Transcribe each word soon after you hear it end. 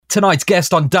Tonight's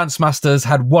guest on Dance Masters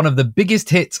had one of the biggest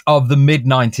hits of the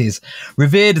mid-90s.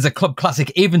 Revered as a club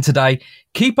classic even today,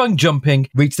 Keep On Jumping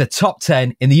reached the top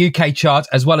 10 in the UK chart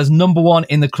as well as number 1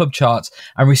 in the club charts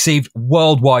and received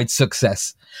worldwide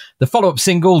success. The follow-up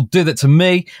single, Do That To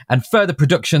Me, and further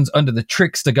productions under the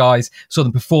Trickster guys saw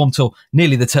them perform till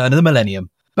nearly the turn of the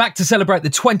millennium. Back to celebrate the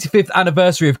 25th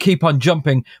anniversary of Keep On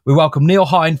Jumping, we welcome Neil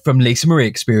Hine from Lisa Marie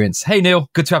Experience. Hey Neil,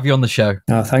 good to have you on the show.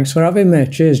 Oh, thanks for having me.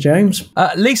 Cheers, James.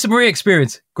 Lisa Marie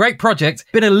Experience, great project.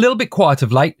 Been a little bit quiet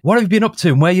of late. What have you been up to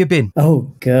and where you been? Oh,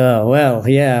 God. Well,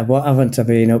 yeah, what haven't I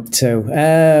been up to?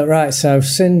 Right, so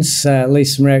since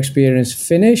Lisa Marie Experience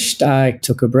finished, I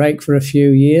took a break for a few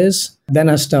years. Then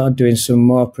I started doing some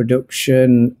more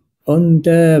production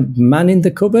under Man in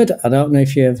the Cupboard. I don't know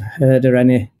if you've heard of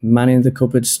any Man in the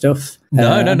Cupboard stuff.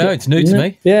 No, it's new to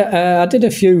me. Yeah, I did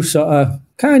a few sort of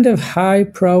kind of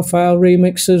high-profile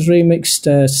remixes.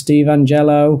 Remixed Steve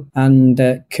Angello and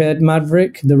Kurd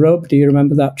Maverick, The Rub. Do you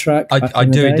remember that track? I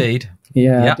do indeed.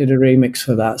 Yeah, I did a remix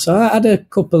for that. So I had a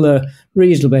couple of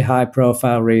reasonably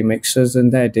high-profile remixes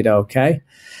and they did okay.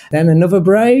 Then another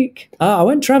break. I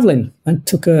went travelling and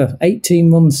took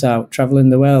 18 months out travelling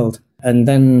the world. And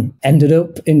then ended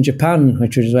up in Japan,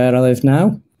 which is where I live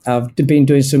now. I've been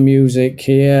doing some music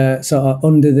here, sort of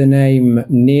under the name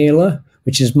Neela,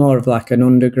 which is more of like an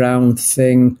underground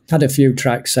thing. Had a few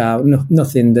tracks out,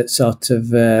 nothing that sort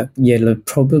of you'll have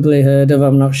probably heard of,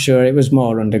 I'm not sure. It was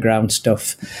more underground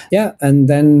stuff. Yeah, and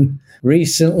then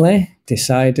recently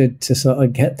decided to sort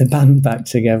of get the band back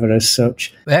together as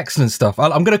such. Excellent stuff.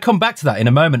 I'm going to come back to that in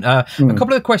a moment. A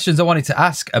couple of questions I wanted to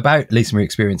ask about Lisa Marie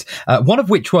Experience. One of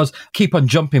which was Keep On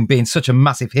Jumping being such a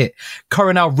massive hit.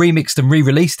 Coronel remixed and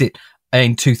re-released it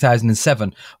in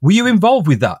 2007. Were you involved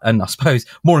with that? And I suppose,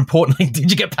 more importantly, did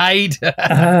you get paid?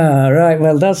 Right.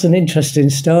 Well, that's an interesting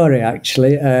story,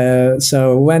 actually.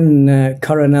 So when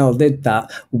Coronel did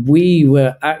that, we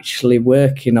were actually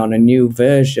working on a new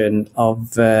version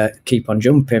of Keep On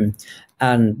Jumping.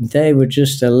 And they were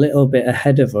just a little bit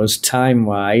ahead of us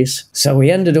time-wise. So we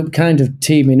ended up kind of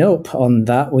teaming up on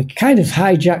that. We kind of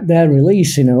hijacked their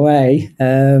release in a way.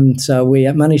 So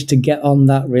we managed to get on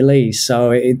that release. So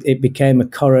it became a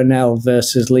Coronel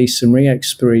versus Lisa Marie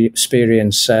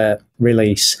Experience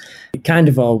release. It kind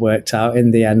of all worked out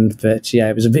in the end, but yeah,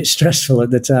 it was a bit stressful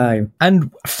at the time.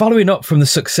 And following up from the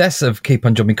success of Keep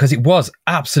On Jumping, because it was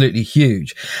absolutely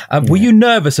huge, were you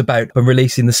nervous about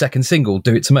releasing the second single,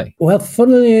 Do It To Me? Well,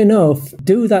 funnily enough,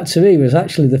 Do That To Me was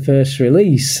actually the first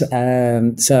release.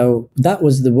 So that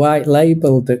was the white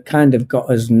label that kind of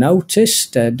got us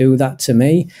noticed, Do That To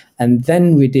Me. And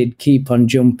then we did Keep On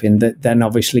Jumping, that then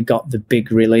obviously got the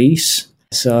big release.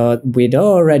 So we'd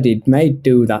already made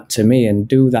Do That To Me, and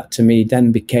Do That To Me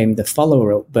then became the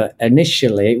follower-up, but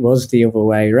initially it was the other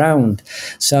way round.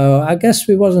 So I guess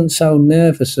we wasn't so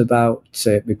nervous about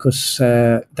it because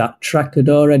that track had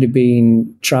already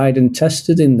been tried and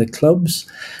tested in the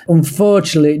clubs.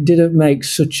 Unfortunately, it didn't make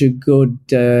such a good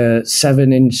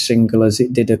 7-inch single as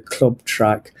it did a club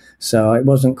track. So it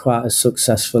wasn't quite as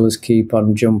successful as Keep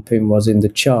On Jumping was in the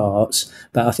charts.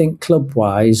 But I think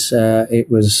club-wise, it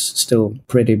was still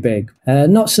pretty big.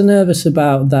 Not so nervous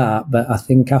about that, but I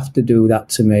think after Do That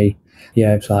To Me,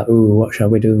 yeah, it's like, ooh, what shall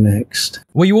we do next?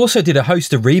 Well, you also did a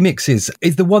host of remixes.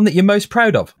 Is the one that you're most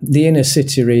proud of? The Inner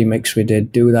City remix we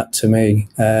did, Do That To Me.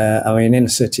 I mean, Inner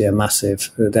City are massive.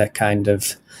 They're kind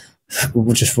of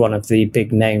just one of the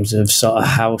big names of sort of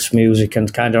house music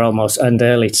and kind of almost and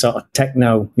early sort of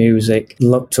techno music.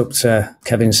 Looked up to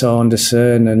Kevin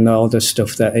Saunderson and all the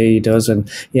stuff that he does.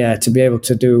 And yeah, to be able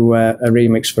to do a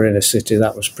remix for Inner City,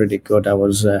 that was pretty good. I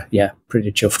was,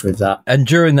 pretty chuffed with that. And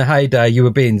during the heyday, you were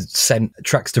being sent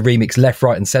tracks to remix left,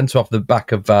 right and centre off the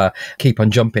back of Keep On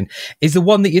Jumping. Is the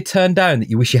one that you turned down that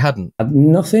you wish you hadn't?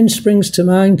 Nothing springs to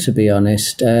mind, to be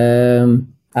honest.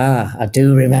 I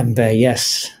do remember,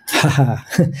 yes.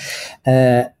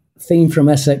 Theme from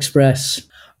S-Express.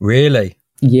 Really?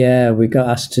 Yeah, we got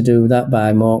asked to do that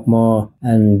by Mark Moore.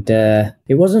 And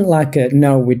it wasn't like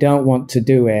no, we don't want to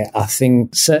do it. I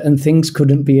think certain things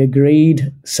couldn't be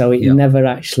agreed, so it never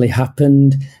actually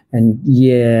happened. And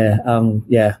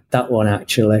that one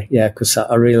actually. Yeah, because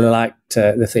I really liked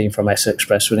the theme from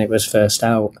S-Express when it was first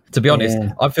out. To be honest,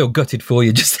 I feel gutted for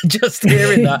you just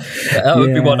hearing that. That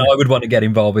would be one I would want to get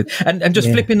involved with. And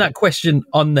just flipping that question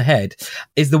on the head,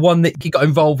 is the one that you got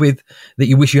involved with that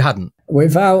you wish you hadn't?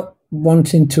 Without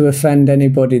wanting to offend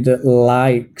anybody that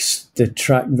likes the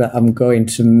track that I'm going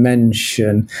to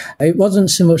mention, it wasn't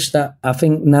so much that. I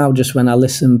think now just when I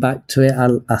listen back to it,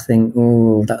 I think,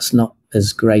 oh, that's not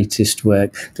his greatest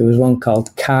work. There was one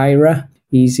called Kyra,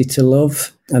 Easy to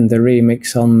Love. and the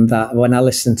remix on that, when I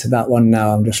listen to that one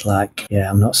now, I'm just like, yeah,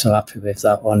 I'm not so happy with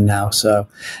that one now. So,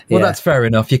 yeah. Well, that's fair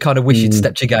enough. You kind of wish you'd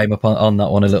stepped your game up on that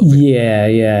one a little bit.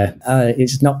 Yeah.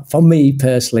 It's not, for me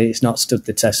personally, it's not stood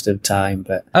the test of time.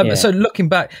 But So looking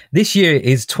back, this year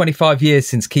is 25 years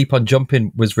since Keep On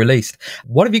Jumping was released.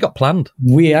 What have you got planned?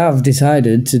 We have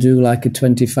decided to do like a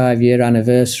 25-year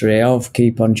anniversary of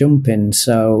Keep On Jumping.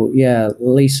 So, yeah,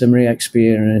 Lisa Marie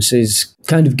Experience is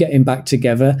kind of getting back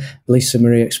together. Lisa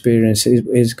Marie Experience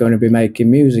is going to be making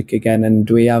music again, and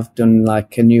we have done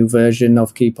like a new version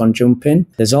of Keep On Jumping.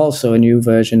 There's also a new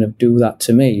version of Do That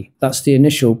To Me. That's the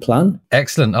initial plan.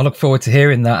 Excellent. I look forward to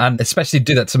hearing that, and especially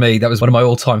Do That To Me. That was one of my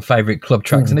all-time favourite club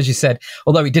tracks. And as you said,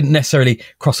 although it didn't necessarily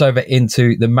cross over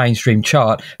into the mainstream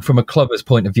chart, from a clubber's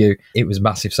point of view, it was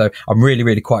massive. So I'm really,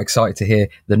 really quite excited to hear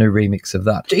the new remix of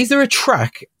that. Is there a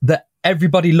track that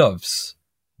everybody loves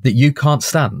that you can't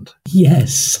stand?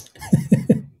 Yes.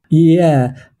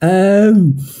 Yeah.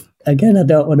 Again, I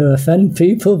don't want to offend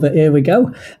people, but here we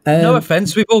go. No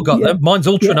offence, we've all got them. Mine's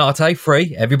Ultranate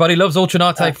free. Everybody loves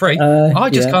Ultranate free.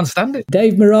 I just can't stand it.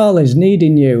 Dave Morales,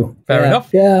 Needing You. Fair enough.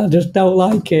 Yeah, I just don't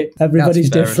like it. Everybody's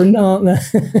different, aren't they?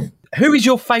 Who is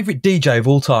your favourite DJ of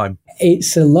all time?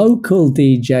 It's a local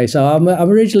DJ. So I'm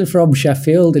originally from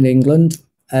Sheffield in England.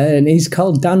 And he's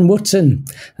called Dan Wootton.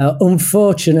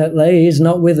 Unfortunately, he's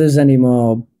not with us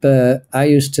anymore, but I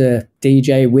used to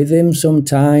DJ with him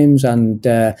sometimes, and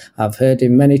I've heard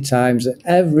him many times.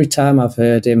 Every time I've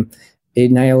heard him, he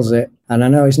nails it. And I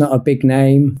know he's not a big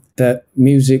name, but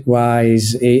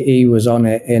music-wise, he was on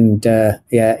it, and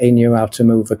he knew how to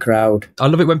move a crowd. I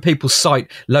love it when people cite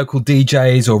local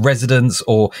DJs or residents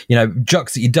or,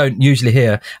 jocks that you don't usually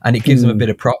hear, and it gives them a bit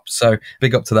of props. So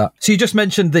big up to that. So you just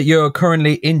mentioned that you're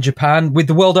currently in Japan with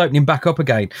the world opening back up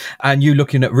again, and you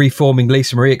looking at reforming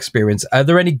Lisa Marie Experience. Are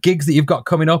there any gigs that you've got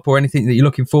coming up or anything that you're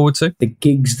looking forward to? The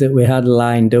gigs that we had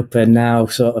lined up are now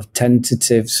sort of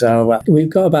tentative. So we've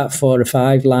got about 4 or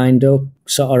 5 lined up,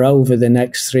 sort of over the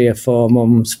next 3 or 4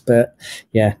 months, but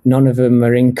yeah, none of them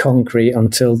are in concrete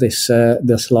until this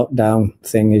lockdown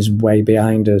thing is way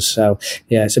behind us. So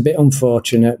yeah, it's a bit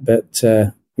unfortunate, but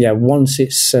once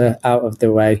it's out of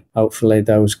the way, hopefully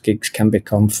those gigs can be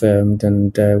confirmed,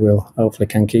 and we'll hopefully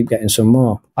can keep getting some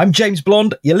more. I'm James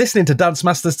Blonde. You're listening to Dance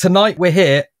Masters. Tonight we're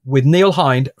here with Neil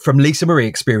Hind from Lisa Marie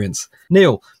Experience.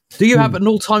 Neil, do you have an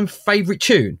all-time favourite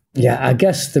tune? Yeah, I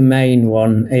guess the main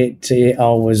one, it's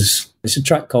a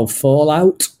track called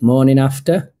Fallout, Morning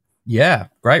After. Yeah,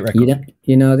 great record.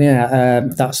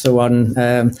 That's the one.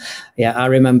 I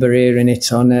remember hearing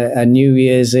it on a New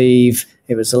Year's Eve.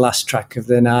 It was the last track of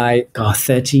the night,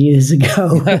 30 years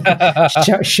ago.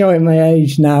 Showing my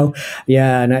age now.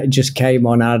 Yeah, and it just came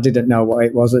on. I didn't know what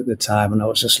it was at the time, and I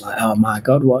was just like, oh my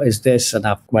God, what is this? And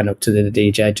I went up to the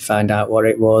DJ to find out what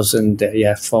it was, and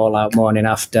Fallout Morning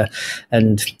After.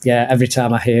 And every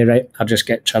time I hear it, I just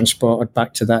get transported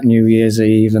back to that New Year's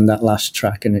Eve and that last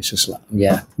track, and it's just like,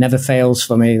 never fails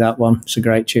for me, that one. It's a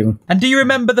great tune. And do you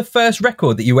remember the first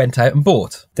record that you went out and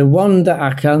bought? The one that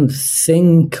I can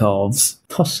think of,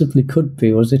 possibly could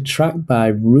be, was a track by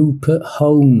Rupert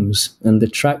Holmes, and the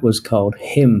track was called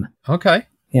Him. Okay.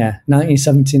 Yeah,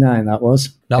 1979 that was.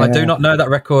 No, I do not know that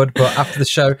record, but after the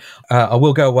show, I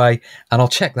will go away and I'll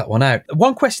check that one out.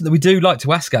 One question that we do like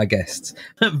to ask our guests,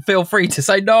 feel free to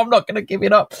say, no, I'm not going to give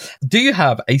it up. Do you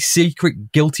have a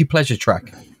secret guilty pleasure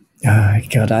track? Oh,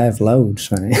 God, I have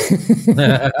loads, mate.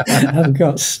 I've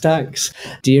got stacks.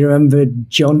 Do you remember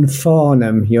John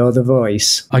Farnham, You're the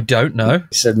Voice? I don't know.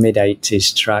 It's a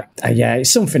mid-80s track. It's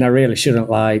something I really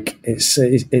shouldn't like.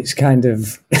 It's kind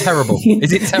of... Terrible.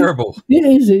 Is it terrible? It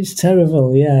is. It's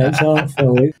terrible. Yeah, it's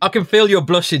awful. I can feel you're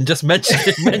blushing just mentioning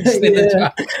the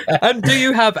track. And do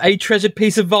you have a treasured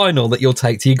piece of vinyl that you'll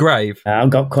take to your grave? I've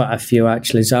got quite a few,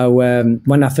 actually. So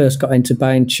when I first got into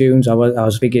buying tunes, I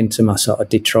was big into my sort of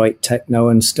Detroit techno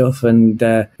and stuff, and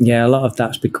a lot of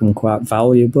that's become quite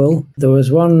valuable. There was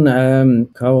one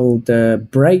called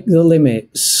Break the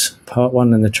Limits Part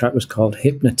 1, and the track was called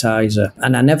Hypnotizer,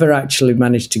 and I never actually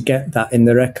managed to get that in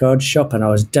the record shop, and I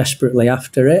was desperately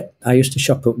after it. I used to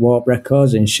shop at Warp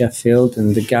Records in Sheffield,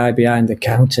 and the guy behind the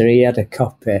counter, he had a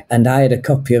copy, and I had a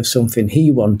copy of something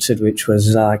he wanted, which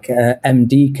was like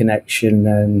MD Connection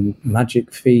and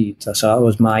Magic Feet. So that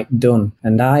was Mike Dunn,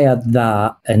 and I had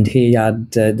that, and he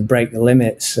had the the Break the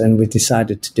Limits, and we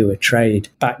decided to do a trade.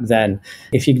 Back then,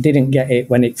 if you didn't get it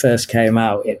when it first came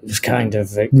out, it was kind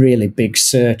of a really big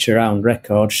search around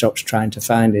record shops trying to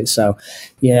find it. So,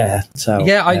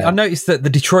 I noticed that the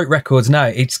Detroit records now,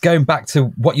 it's going back to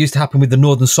what used to happen with the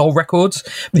Northern Soul records.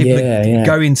 People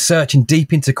going searching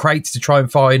deep into crates to try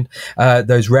and find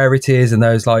those rarities and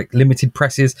those like limited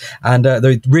presses, and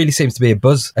there really seems to be a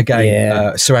buzz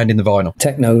again surrounding the vinyl.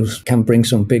 Techno can bring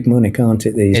some big money, can't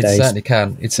it, these days?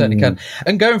 It certainly can.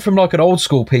 And going from like an old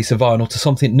school piece of vinyl to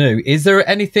something new, is there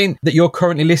anything that you're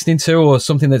currently listening to or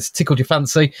something that's tickled your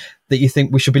fancy that you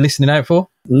think we should be listening out for?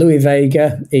 Louis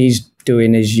Vega, he's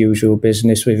doing his usual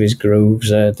business with his grooves.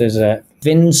 There's a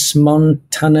Vince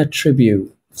Montana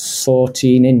tribute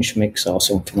 14-inch mix or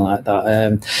something like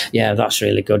that. That's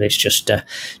really good. It's just a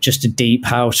deep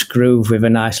house groove with a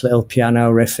nice little piano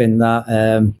riff in that.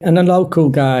 And a local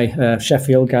guy,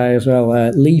 Sheffield guy as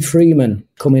well, Lee Freeman,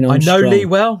 coming on. I know strong. Lee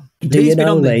well. He's been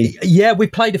on Lee? Yeah, we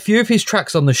played a few of his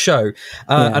tracks on the show,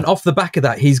 and off the back of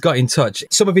that, he's got in touch.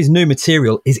 Some of his new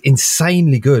material is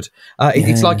insanely good.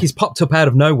 It's like he's popped up out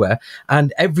of nowhere,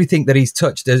 and everything that he's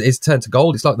touched is turned to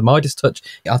gold. It's like the Midas touch.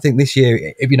 I think this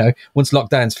year, once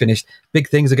lockdown's finished, big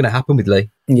things are going to happen with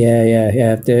Lee.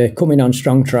 Yeah. They're coming on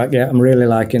strong track. Yeah, I'm really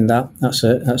liking that.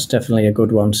 That's definitely a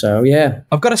good one. So, yeah.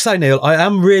 I've got to say, Neil, I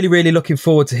am really, really looking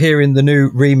forward to hearing the new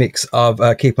remix of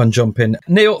Keep On Jumping.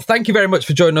 Neil, thank you very much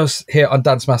for joining us here on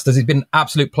Dance Masters. It's been an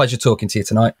absolute pleasure talking to you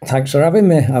tonight. Thanks for having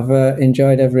me. I've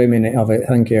enjoyed every minute of it.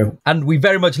 Thank you. And we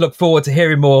very much look forward to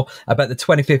hearing more about the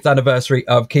 25th anniversary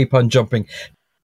of Keep On Jumping.